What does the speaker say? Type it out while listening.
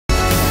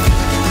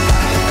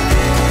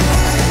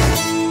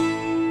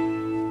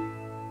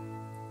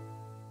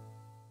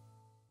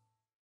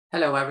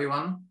Hello,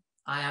 everyone.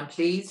 I am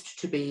pleased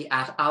to be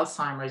at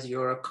Alzheimer's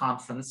Europe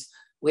Conference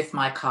with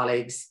my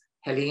colleagues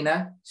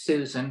Helena,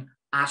 Susan,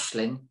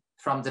 Aisling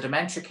from the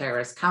Dementia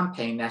Carers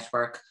Campaign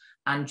Network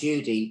and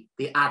Judy,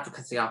 the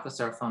Advocacy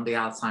Officer from the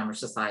Alzheimer's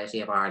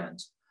Society of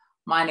Ireland.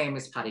 My name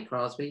is Paddy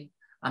Crosby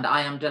and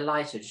I am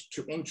delighted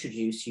to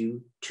introduce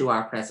you to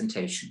our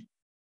presentation.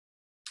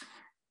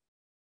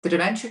 The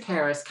Dementia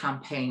Carers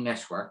Campaign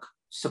Network,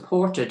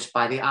 supported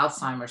by the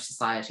Alzheimer's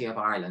Society of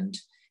Ireland,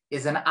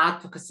 is an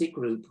advocacy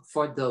group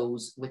for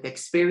those with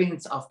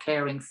experience of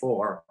caring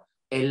for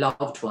a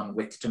loved one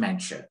with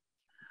dementia.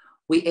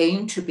 We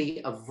aim to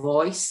be a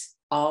voice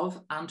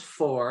of and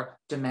for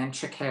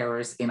dementia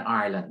carers in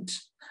Ireland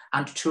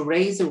and to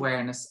raise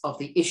awareness of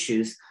the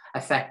issues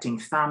affecting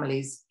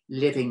families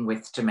living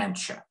with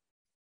dementia.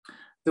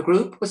 The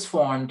group was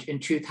formed in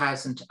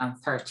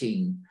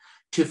 2013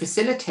 to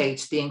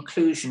facilitate the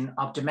inclusion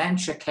of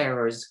dementia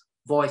carers'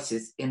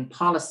 voices in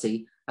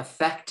policy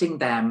affecting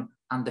them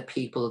and the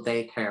people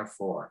they care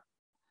for.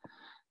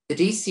 The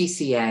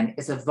DCCN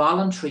is a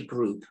voluntary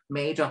group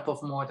made up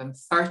of more than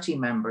 30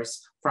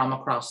 members from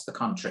across the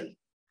country.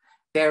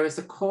 There is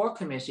a core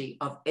committee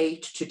of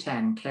 8 to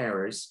 10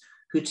 carers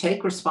who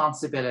take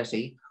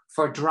responsibility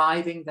for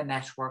driving the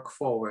network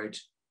forward,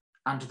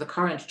 and the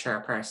current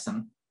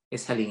chairperson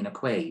is Helena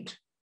Quaid.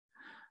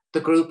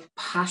 The group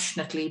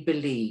passionately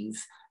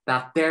believe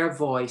that their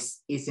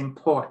voice is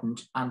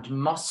important and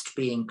must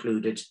be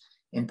included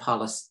in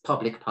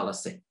public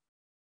policy.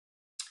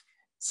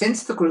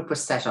 Since the group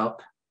was set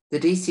up, the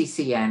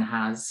DCCN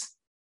has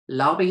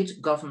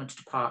lobbied government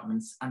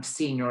departments and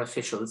senior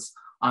officials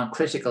on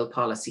critical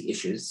policy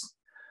issues.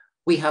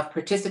 We have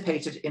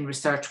participated in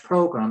research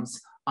programs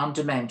on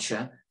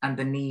dementia and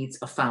the needs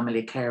of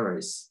family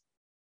carers.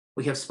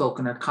 We have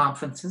spoken at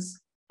conferences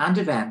and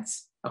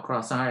events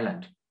across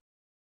Ireland.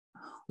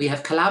 We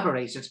have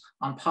collaborated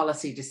on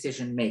policy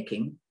decision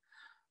making.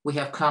 We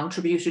have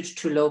contributed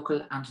to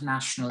local and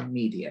national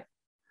media.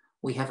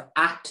 We have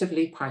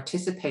actively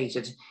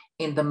participated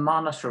in the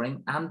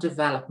monitoring and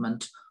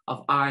development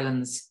of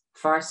Ireland's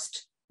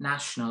first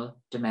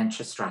national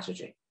dementia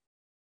strategy.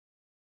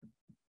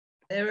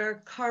 There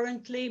are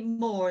currently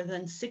more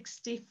than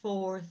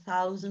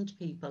 64,000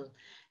 people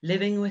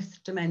living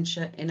with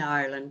dementia in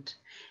Ireland,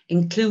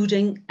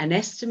 including an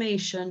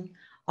estimation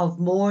of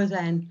more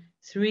than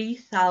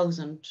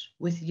 3,000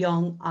 with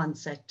young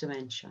onset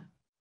dementia.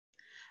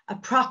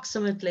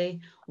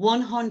 Approximately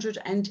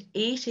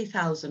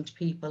 180,000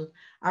 people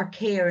are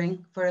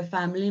caring for a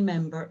family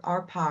member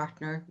or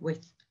partner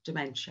with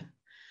dementia,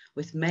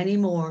 with many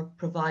more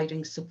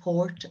providing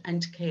support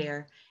and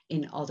care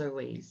in other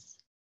ways.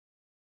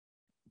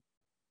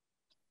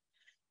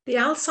 The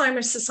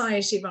Alzheimer's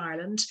Society of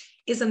Ireland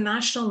is a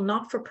national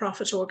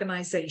not-for-profit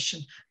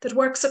organisation that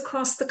works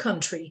across the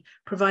country,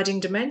 providing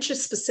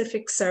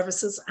dementia-specific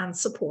services and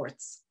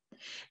supports.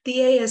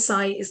 The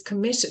ASI is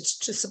committed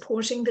to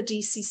supporting the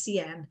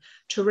DCCN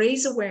to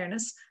raise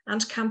awareness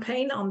and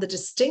campaign on the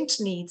distinct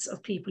needs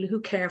of people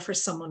who care for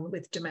someone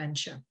with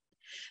dementia.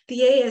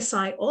 The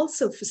ASI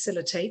also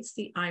facilitates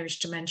the Irish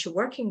Dementia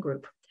Working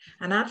Group,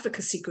 an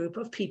advocacy group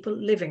of people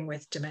living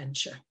with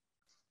dementia.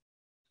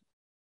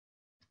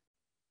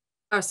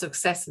 Our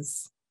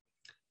successes.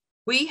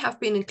 We have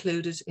been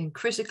included in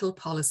critical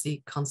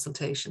policy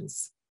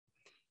consultations.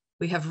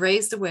 We have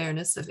raised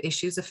awareness of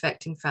issues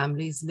affecting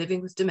families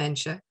living with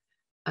dementia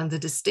and the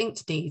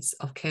distinct needs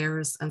of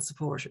carers and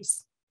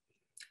supporters.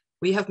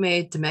 We have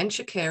made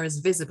dementia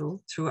carers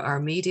visible through our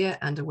media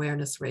and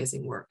awareness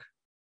raising work.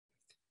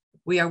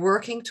 We are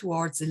working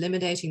towards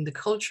eliminating the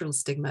cultural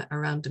stigma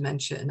around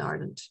dementia in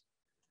Ireland.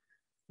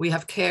 We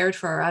have cared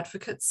for our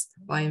advocates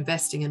by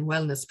investing in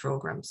wellness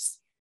programs.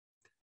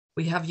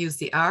 We have used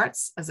the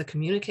arts as a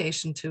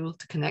communication tool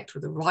to connect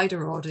with a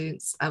wider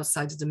audience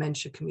outside the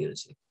dementia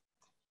community.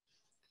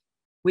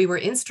 We were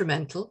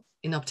instrumental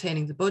in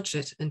obtaining the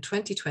budget in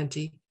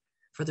 2020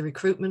 for the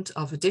recruitment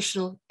of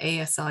additional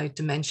ASI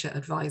dementia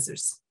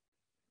advisors.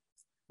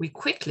 We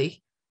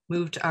quickly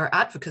moved our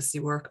advocacy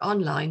work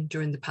online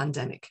during the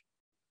pandemic.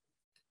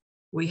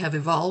 We have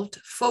evolved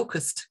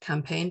focused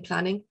campaign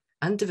planning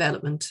and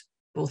development,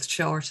 both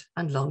short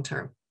and long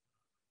term.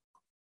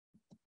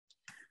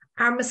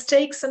 Our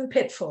mistakes and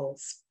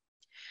pitfalls.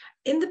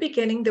 In the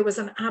beginning, there was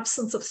an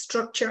absence of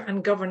structure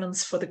and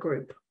governance for the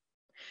group.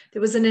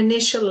 There was an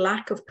initial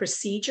lack of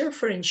procedure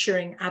for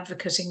ensuring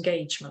advocate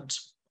engagement.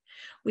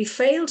 We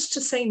failed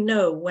to say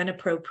no when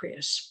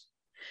appropriate.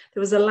 There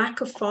was a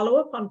lack of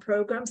follow-up on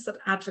programs that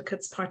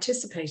advocates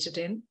participated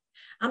in,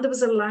 and there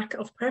was a lack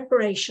of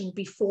preparation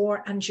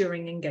before and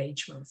during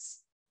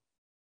engagements.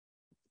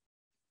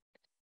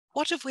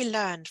 What have we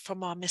learned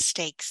from our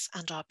mistakes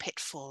and our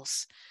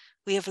pitfalls?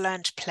 We have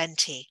learned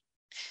plenty.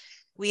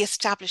 We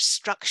established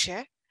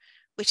structure,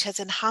 which has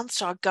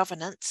enhanced our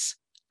governance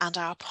and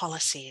our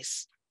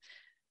policies.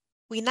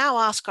 We now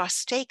ask our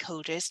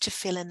stakeholders to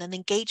fill in an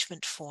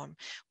engagement form,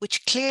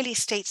 which clearly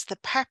states the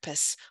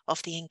purpose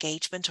of the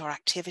engagement or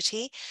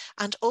activity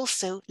and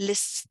also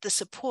lists the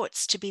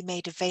supports to be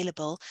made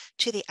available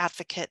to the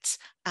advocates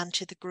and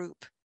to the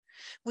group.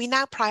 We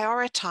now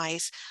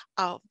prioritise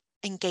our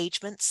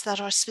engagements that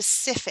are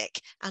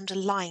specific and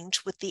aligned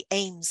with the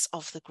aims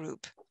of the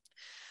group.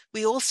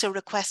 We also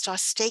request our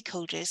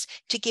stakeholders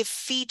to give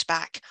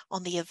feedback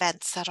on the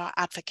events that our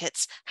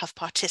advocates have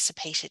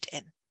participated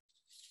in.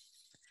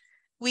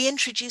 We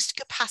introduced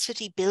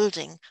capacity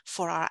building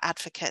for our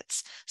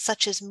advocates,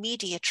 such as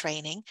media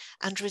training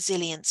and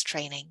resilience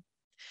training.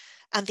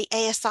 And the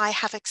ASI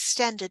have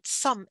extended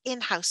some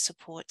in-house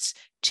supports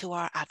to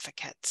our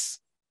advocates.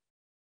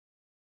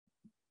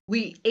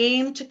 We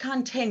aim to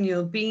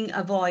continue being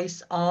a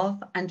voice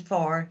of and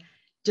for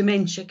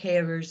dementia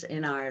carers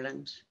in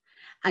Ireland,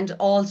 and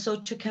also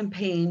to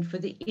campaign for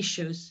the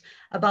issues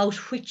about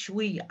which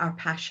we are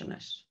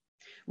passionate.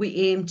 We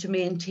aim to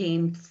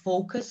maintain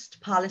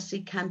focused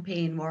policy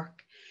campaign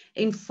work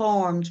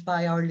informed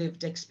by our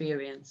lived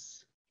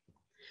experience.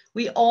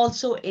 We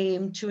also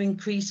aim to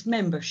increase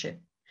membership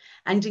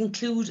and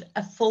include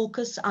a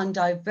focus on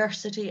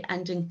diversity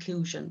and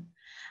inclusion.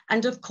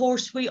 And of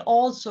course, we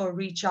also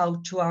reach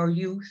out to our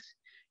youth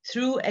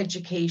through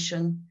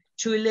education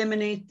to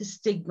eliminate the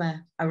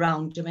stigma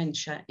around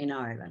dementia in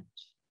Ireland.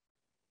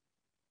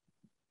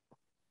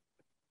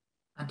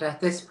 And at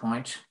this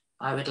point,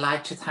 I would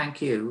like to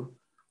thank you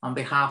on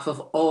behalf of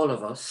all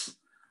of us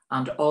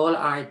and all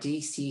our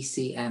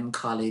DCCM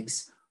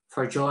colleagues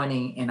for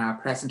joining in our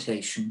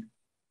presentation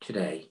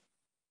today.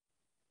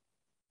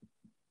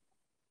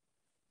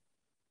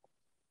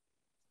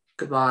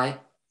 Goodbye.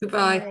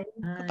 Goodbye.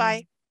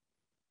 Goodbye.